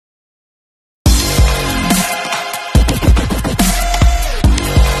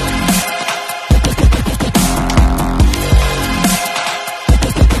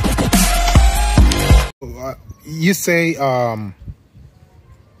you say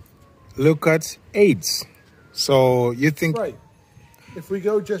look at AIDS. So you think right? If we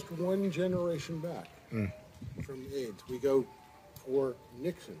go just one generation back from AIDS, we go for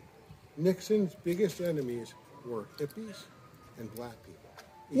Nixon. Nixon's biggest enemies were hippies and black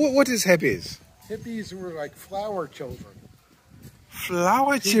people. What is hippies? Hippies were like flower children.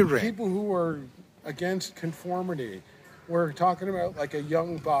 Flower children. People who were against conformity. We're talking about like a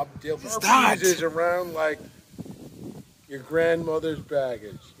young Bob Dylan. Hippies is around like your grandmother's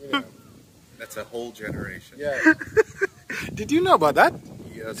baggage. You know. That's a whole generation. Yeah. Did you know about that?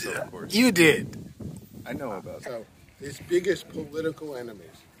 Yes, of course. You did. I know about that. So his biggest political enemies.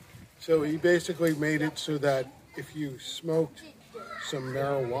 So he basically made it so that if you smoked some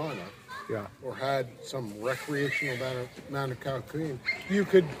marijuana or had some recreational amount of cocaine, you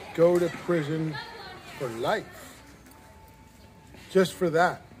could go to prison for life. Just for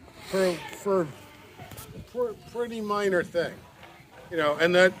that. For a pretty minor thing. You know,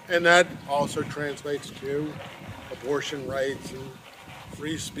 and that also translates to abortion rights and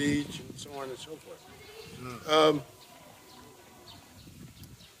free speech and so on and so forth.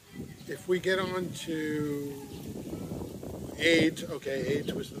 If we get on to AIDS, okay,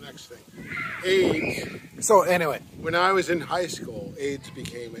 AIDS was the next thing. AIDS. So anyway, when I was in high school, AIDS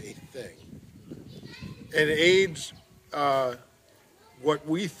became a thing. And AIDS, what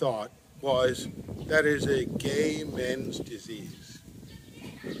we thought was that is a gay men's disease.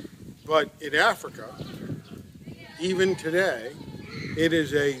 But in Africa, even today, it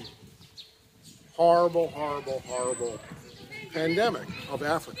is a horrible, horrible, horrible pandemic of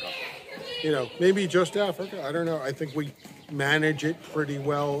Africa. You know, maybe just Africa, I don't know. I think we manage it pretty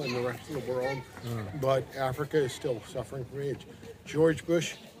well in the rest of the world, but Africa is still suffering from AIDS. George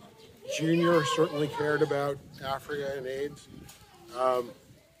Bush Jr. certainly cared about Africa and AIDS.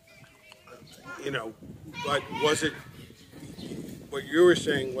 You know, but was it, what you were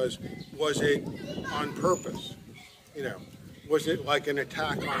saying was it on purpose? You know, was it like an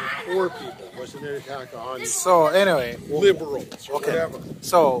attack on poor people? Was it an attack on liberals or whatever?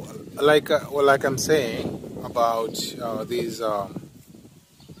 So, like I'm saying about these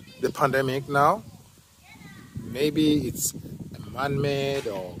the pandemic now, maybe it's man-made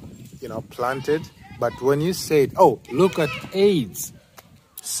or planted. But when you said, "Oh, look at AIDS,"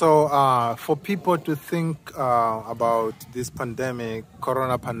 so for people to think about this pandemic,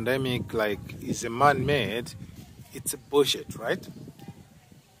 corona pandemic, like is a man-made, it's a bullshit, right?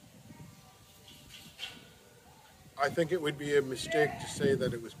 I think it would be a mistake to say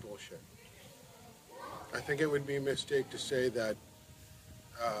that it was bullshit. I think it would be a mistake to say that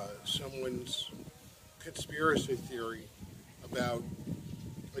someone's conspiracy theory about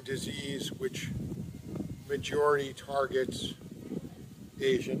a disease which majority targets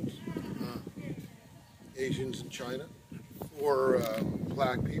Asians in China, or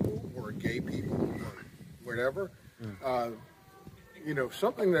black people, or gay people, or whatever.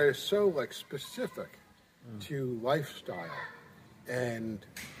 Something that is so like specific to lifestyle, and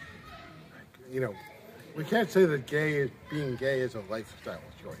we can't say that being gay is a lifestyle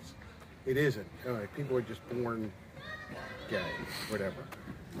choice. It isn't. People are just born gay, whatever.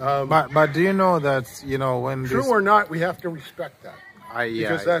 But do you know that when true or not, we have to respect that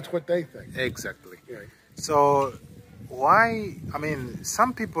because that's what they think. Exactly. Right. So why? I mean,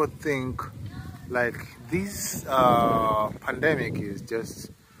 some people think like this pandemic is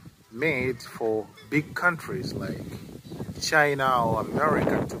just made for big countries like China or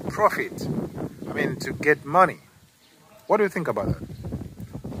America to profit. I mean, to get money. What do you think about that?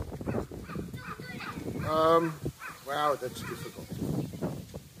 Wow, that's difficult.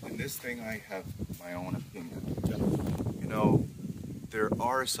 In this thing, I have my own opinion. There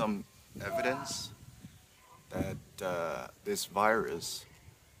are some evidence that this virus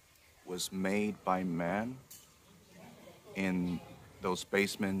was made by man in those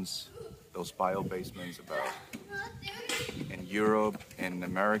basements, those bio basements in Europe and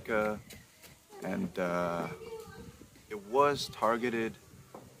America, and it was targeted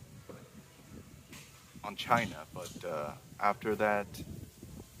on China, but after that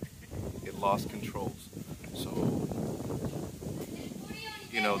it lost control. So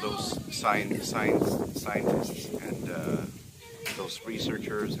those scientists and those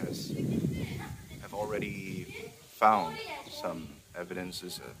researchers have already found some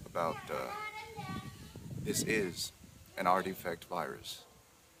evidences about this is an artifact virus.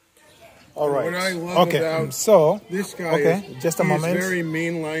 All right. What I love about this guy is just a moment. He's very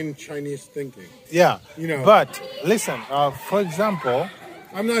mainline Chinese thinking. Yeah. But listen, for example,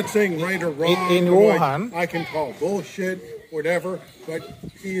 I'm not saying right or wrong. In Wuhan, I can call bullshit, whatever, but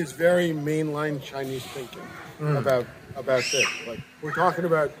he is very mainline Chinese thinking. about this. Like, we're talking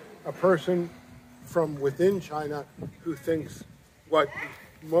about a person from within China who thinks what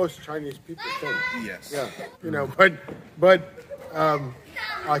most Chinese people think. Yes. Yeah, you know, but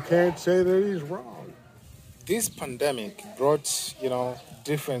I can't say that he's wrong. This pandemic brought,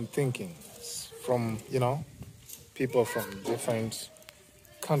 different thinking from, people from different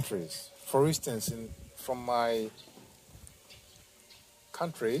countries. For instance, from my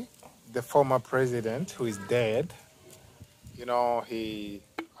country, the former president who is dead, he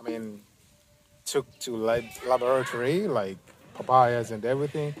took to laboratory like papayas and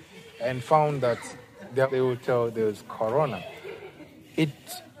everything and found that they would tell there's corona.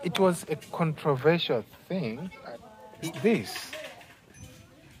 It was a controversial thing. Is this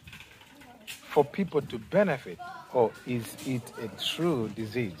for people to benefit, or is it a true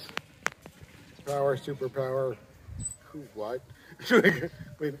disease? Superpower, who, what?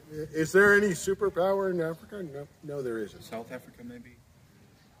 Wait, is there any superpower in Africa? No, there isn't. South Africa, maybe?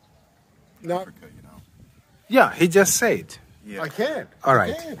 Not, Africa, Yeah, he just said. Yeah. I can't. All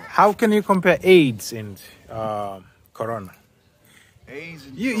right. How can you compare AIDS and corona? AIDS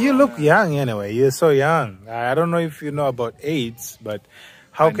and You look young anyway. You're so young. I don't know if you know about AIDS, but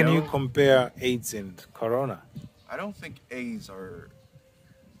how can you compare AIDS and corona? I don't think AIDS.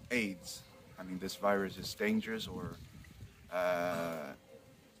 I mean, this virus is dangerous, or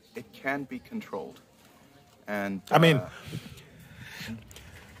it can be controlled. And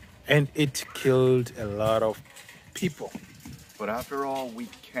and it killed a lot of people. But after all, we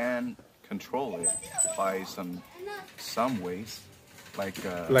can control it by some ways, like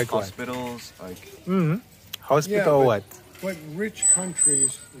hospitals, what? Hospital Yeah, what? But rich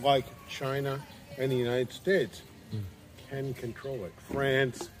countries like China and the United States can control it.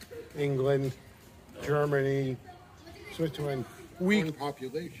 France, England, Germany, Switzerland, weak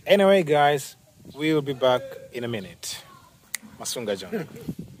population. Anyway, guys, we will be back in a minute. Masunga John.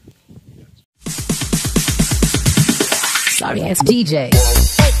 Sorry, it's DJ.